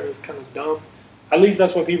here, and it's kind of dumb. At least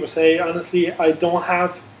that's what people say. Honestly, I don't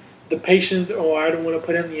have the patience, or I don't want to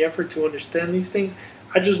put in the effort to understand these things.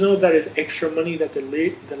 I just know that it's extra money that the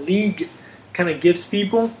league kind of gives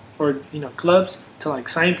people, or clubs, to like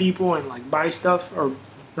sign people and like buy stuff, or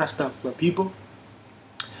not stuff, but people.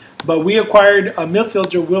 But we acquired a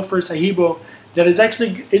midfielder, Wilfried Sahibo, that is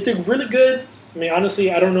actually, it's a really good. I mean,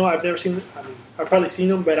 honestly, I don't know. I've never seen. I mean, I've probably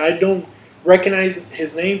seen him, but I don't recognize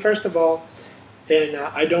his name first of all, and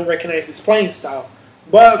I don't recognize his playing style.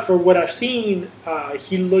 But for what I've seen,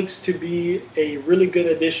 he looks to be a really good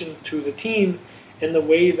addition to the team in the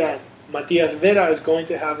way that Matias Vera is going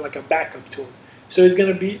to have like a backup to him. So it's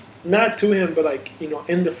going to be not to him, but like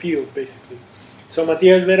in the field basically. So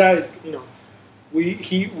Matias Vera is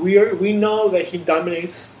we know that he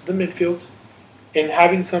dominates the midfield, and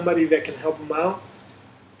having somebody that can help him out,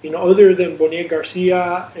 other than Boniek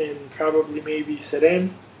Garcia and probably maybe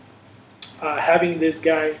Seren, having this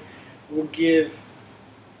guy will give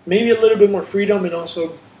maybe a little bit more freedom and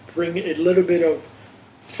also bring a little bit of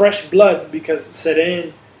fresh blood, because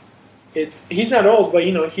Seren, he's not old, but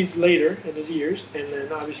he's later in his years, and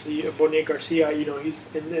then obviously Boniek Garcia,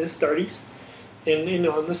 he's in his 30s, and in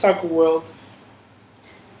the soccer world,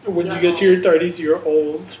 when you get to your 30s, you're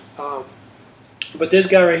old. But this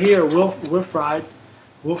guy right here, Wilfred,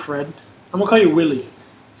 I'm gonna call you Willie.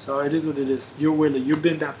 So it is what it is. You're Willie. You've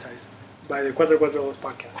been baptized by the Cuatro Cuatro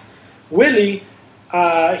podcast. Willie,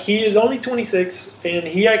 he is only 26, and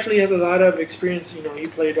he actually has a lot of experience. He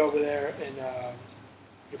played over there, and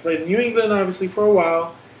he played in New England, obviously, for a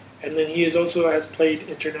while, and then he has played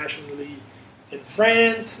internationally in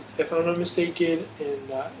France, if I'm not mistaken,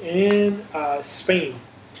 in Spain.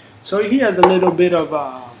 So he has a little bit of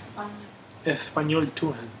Espanol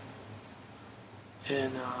to him.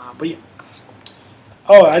 And but yeah.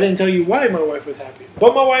 Oh, I didn't tell you why my wife was happy.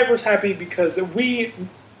 But my wife was happy because we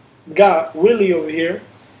got Willie over here,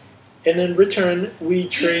 and in return we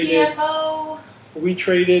traded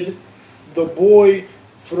the boy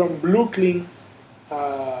from Brooklyn.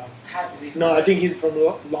 Had to be. No, I think he's from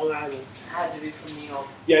Long Island. Had to be from New York.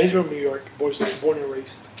 Yeah, he's from New York. Born and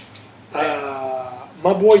raised.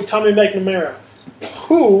 My boy Tommy McNamara,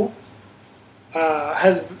 who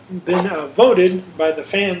has been voted by the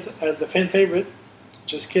fans as the fan favorite.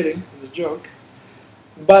 Just kidding, it's a joke.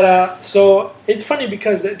 But so it's funny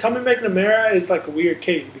because Tommy McNamara is like a weird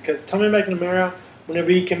case, because Tommy McNamara, whenever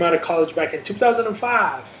he came out of college back in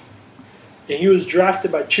 2005, and he was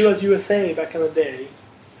drafted by Chivas USA back in the day,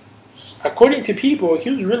 according to people, he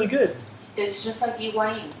was really good. It's just like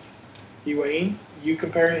Higuain. Higuain? You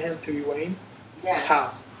comparing him to Higuain? Yeah.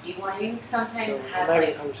 How? Higuain sometimes So, has I'm having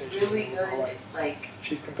like a conversation really with my good wife. like.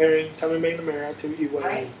 She's comparing Tommy McNamara to Higuain.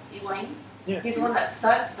 Right? Higuain? Yeah. He's the one that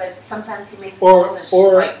sucks, but sometimes he makes Or- goals and it's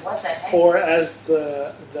or- just like, what the heck? Or as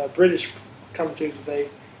the British commentators would say,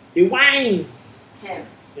 Higuain! Him.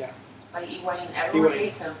 Yeah. Like Higuain, everyone Higuain.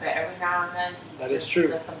 hates him, but every now and then he That is just true.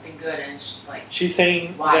 does something good, and it's just like, She's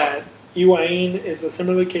saying Wow. that Higuain is a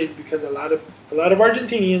similar case because a lot of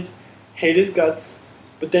Argentinians hate his guts,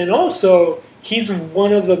 but then also he's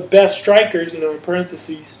one of the best strikers, in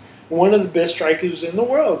parentheses, one of the best strikers in the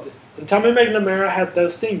world. And Tommy McNamara had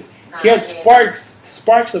those things. He had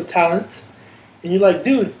sparks of talent, and you're like,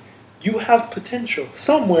 dude, you have potential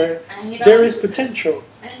somewhere. And he don't There is use it. potential,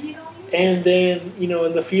 And he don't use it. and then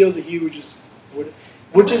in the field he would just would,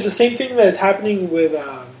 which is the same thing that is happening with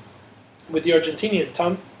the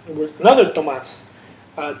Argentinian with another Tomas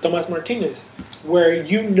Martinez, where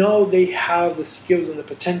they have the skills and the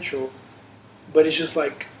potential, but it's just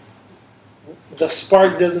like the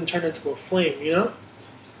spark doesn't turn into a flame,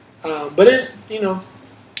 But it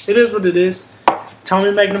is what it is. Tommy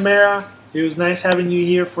McNamara, it was nice having you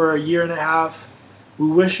here for a year and a half. We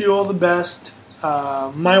wish you all the best.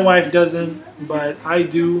 My wife doesn't, but I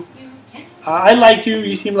do. I liked you.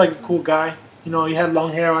 You seemed like a cool guy. You had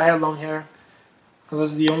long hair. I had long hair.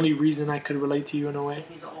 That's the only reason I could relate to you in a way.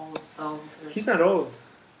 He's old, so. He's not old.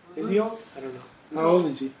 Is he old? I don't know. How old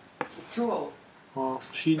is he? He's too old. Well,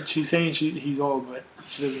 she's saying he's old, but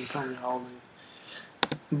she doesn't tell me how old he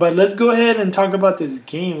is. But let's go ahead and talk about this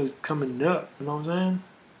game that's coming up. You know what I'm saying?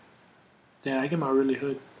 Yeah, I get my really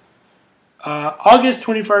hood. August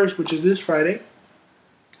 21st, which is this Friday.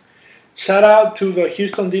 Shout out to the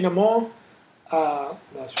Houston Dynamo.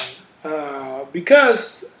 That's right.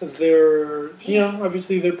 Because they're,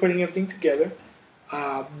 obviously they're putting everything together.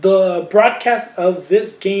 The broadcast of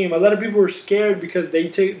this game, a lot of people were scared because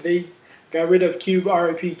they got rid of Cube,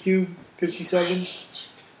 RIP Cube 57.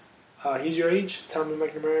 He's your age. Tommy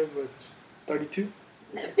McNamara was 32.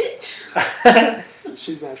 No, bitch.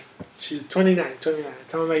 She's not. She's 29. Tommy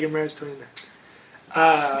McNamara is 29.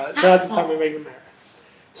 Shout out to Tommy McNamara.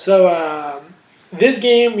 So, this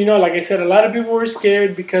game, like I said, a lot of people were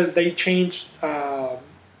scared because they changed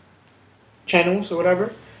channels or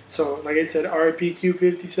whatever. So, like I said, RIP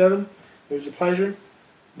Q57. It was a pleasure.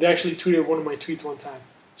 They actually tweeted one of my tweets one time.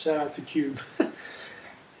 Shout out to Cube.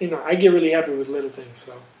 I get really happy with little things,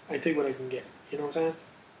 so I take what I can get. You know what I'm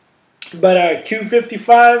saying? But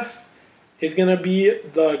Q55 is going to be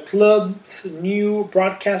the club's new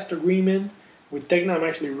broadcast agreement with Tecna. I'm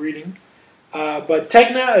actually reading. But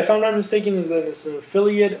Tecna, if I'm not mistaken, is an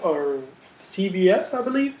affiliate or CBS, I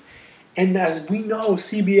believe. And as we know,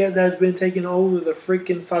 CBS has been taking over the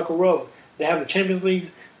freaking soccer world. They have the Champions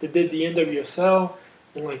Leagues. They did the NWSL.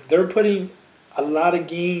 And, they're putting a lot of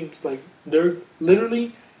games. They're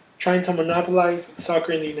literally trying to monopolize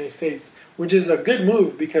soccer in the United States, which is a good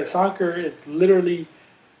move because soccer is literally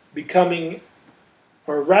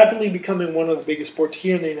rapidly becoming one of the biggest sports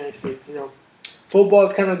here in the United States. Football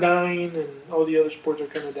is kind of dying, and all the other sports are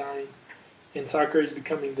kind of dying, and soccer is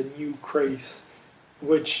becoming the new craze.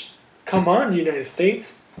 Which, come on, United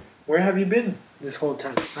States, where have you been this whole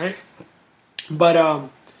time, right? But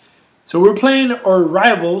so we're playing our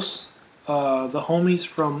rivals, the homies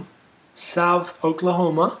from South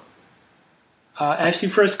Oklahoma, FC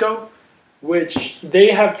Frisco, which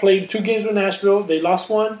they have played 2 games with Nashville. They lost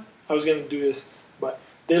one. I was going to do this, but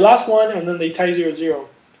they lost one, and then they tied 0-0.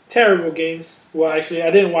 Terrible games. Well, actually,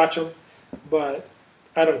 I didn't watch them, but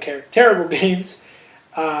I don't care. Terrible games.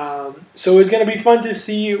 So it's going to be fun to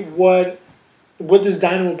see what this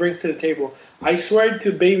Dynamo brings to the table. I swear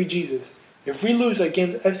to baby Jesus, if we lose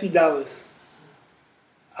against FC Dallas,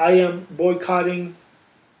 I am boycotting.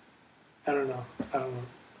 I don't know.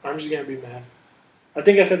 I'm just going to be mad. I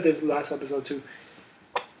think I said this last episode too.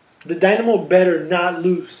 The Dynamo better not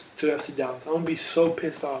lose to FC Dallas. I'm going to be so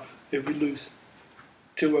pissed off if we lose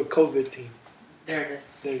to a COVID team. There it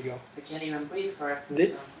is. There you go. I can't even breathe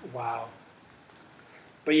correctly. Wow.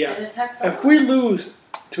 But yeah, And it takes if we lose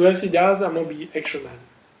to FC Dallas, I'm going to be extra mad.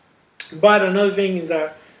 But another thing is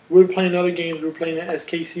that we're playing other games. We're playing at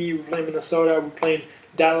SKC. We're playing Minnesota. We're playing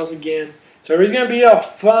Dallas again. So it's going to be a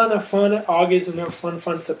fun August and a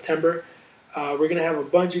fun September. We're going to have a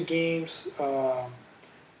bunch of games.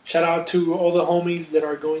 Shout out to all the homies that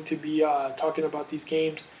are going to be talking about these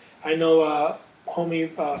games. I know homie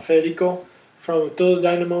Federico from Todo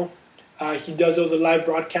Dynamo. He does all the live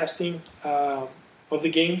broadcasting of the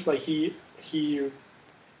games. Like he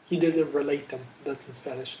doesn't relate them. That's in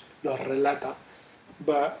Spanish. Los relata.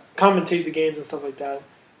 But commentates the games and stuff like that.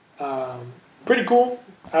 Pretty cool.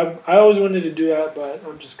 I always wanted to do that, but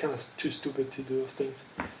I'm just kind of too stupid to do those things.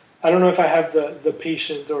 I don't know if I have the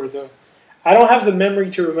patience or I don't have the memory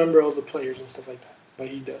to remember all the players and stuff like that, but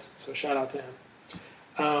he does. So shout out to him.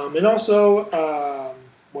 And also,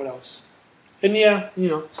 what else? And yeah,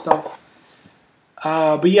 stuff.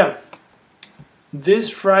 But yeah,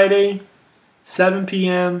 this Friday, 7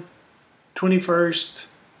 p.m., 21st,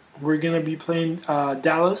 we're going to be playing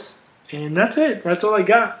Dallas. And that's it. That's all I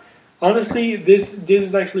got. Honestly, this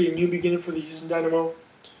is actually a new beginning for the Houston Dynamo.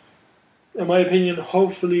 In my opinion,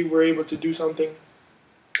 hopefully we're able to do something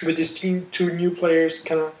with this team. 2 new players,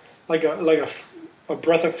 kind of like a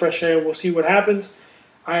breath of fresh air. We'll see what happens.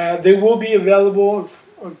 They will be available,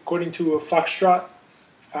 according to Foxtrot.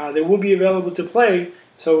 They will be available to play.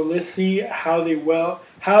 So let's see how well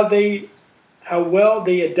they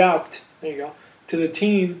adapt. There you go, to the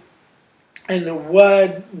team, and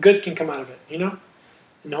what good can come out of it.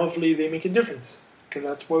 And hopefully they make a difference, because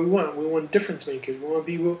that's what we want. We want difference makers. We want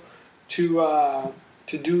people to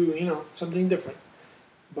do something different.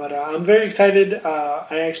 But I'm very excited.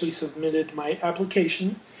 I actually submitted my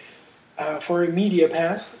application for a media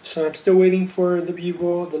pass, so I'm still waiting for the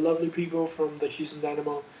lovely people from the Houston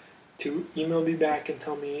Dynamo, to email me back and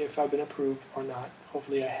tell me if I've been approved or not.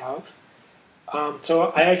 Hopefully I have.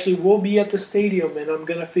 So I actually will be at the stadium, and I'm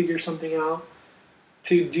gonna figure something out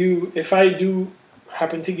to do. If I do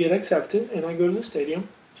happen to get accepted and I go to the stadium,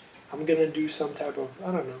 I'm gonna do some type of,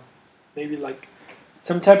 I don't know, maybe like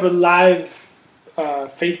some type of live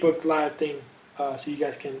Facebook live thing, so you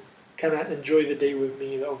guys can kind of enjoy the day with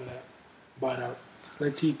me over there. But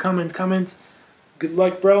let's see, comments. Good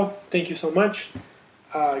luck, bro. Thank you so much.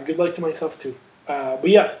 Good luck to myself too. But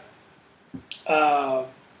yeah,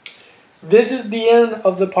 this is the end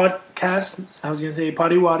of the podcast. I was gonna say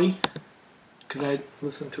potty waddy, because I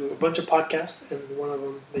listened to a bunch of podcasts, and one of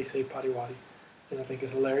them they say potty waddy, and I think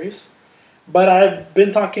it's hilarious. But I've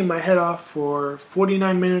been talking my head off for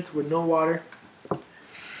 49 minutes with no water.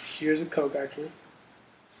 Here's a Coke, actually.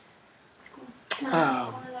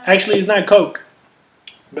 Actually, it's not Coke.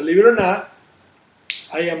 Believe it or not,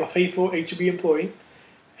 I am a faithful HEB employee,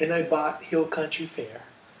 and I bought Hill Country Fair.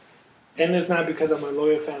 And it's not because I'm a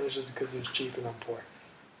loyal fan, it's just because it's cheap and I'm poor.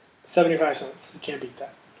 75 cents. You can't beat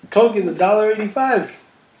that. Coke is $1.85. What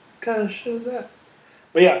kind of shit is that?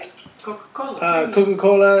 But yeah. Coca-Cola.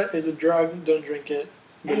 Coca-Cola is a drug. Don't drink it.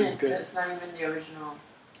 But And it's good. it's not even the original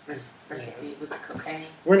recipe with the cocaine.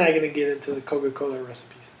 We're not going to get into the Coca-Cola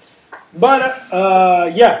recipes. But,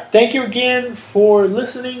 yeah. Thank you again for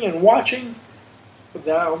listening and watching.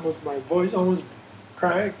 My voice almost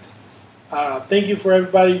cracked. Thank you for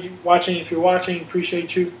everybody watching. If you're watching,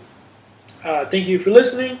 appreciate you. Thank you for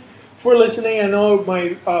listening. I know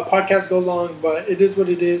my podcasts go long, but it is what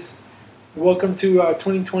it is. Welcome to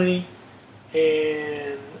 2020,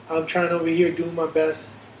 and I'm trying over here doing my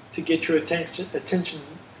best to get your attention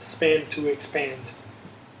span to expand.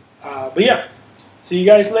 But yeah, see you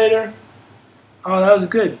guys later. Oh, that was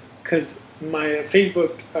good, because my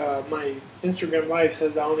Facebook, my Instagram live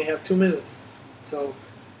says I only have 2 minutes, so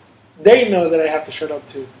they know that I have to shut up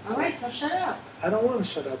too. Alright, so shut up. I don't want to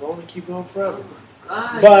shut up. I want to keep going forever. Oh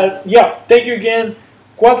my God. But yeah, thank you again.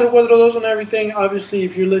 442 on everything. Obviously,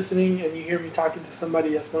 if you're listening and you hear me talking to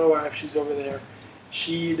somebody, that's my wife. She's over there.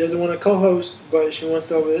 She doesn't want to co-host, but she wants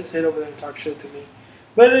to sit over there and talk shit to me.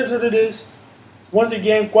 But it is what it is. Once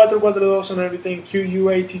again, 442 on everything.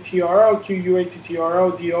 QUATTRO,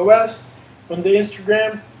 QUATTRODOS on the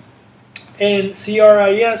Instagram. And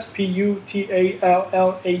CRISPUTALLAZ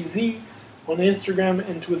on Instagram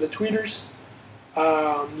and to the tweeters.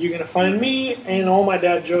 You're going to find me and all my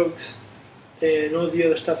dad jokes and all the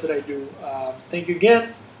other stuff that I do. Thank you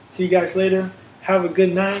again. See you guys later. Have a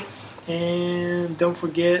good night. And don't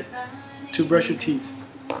forget to brush your teeth.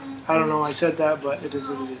 I don't know why I said that, but it is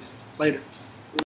what it is. Later.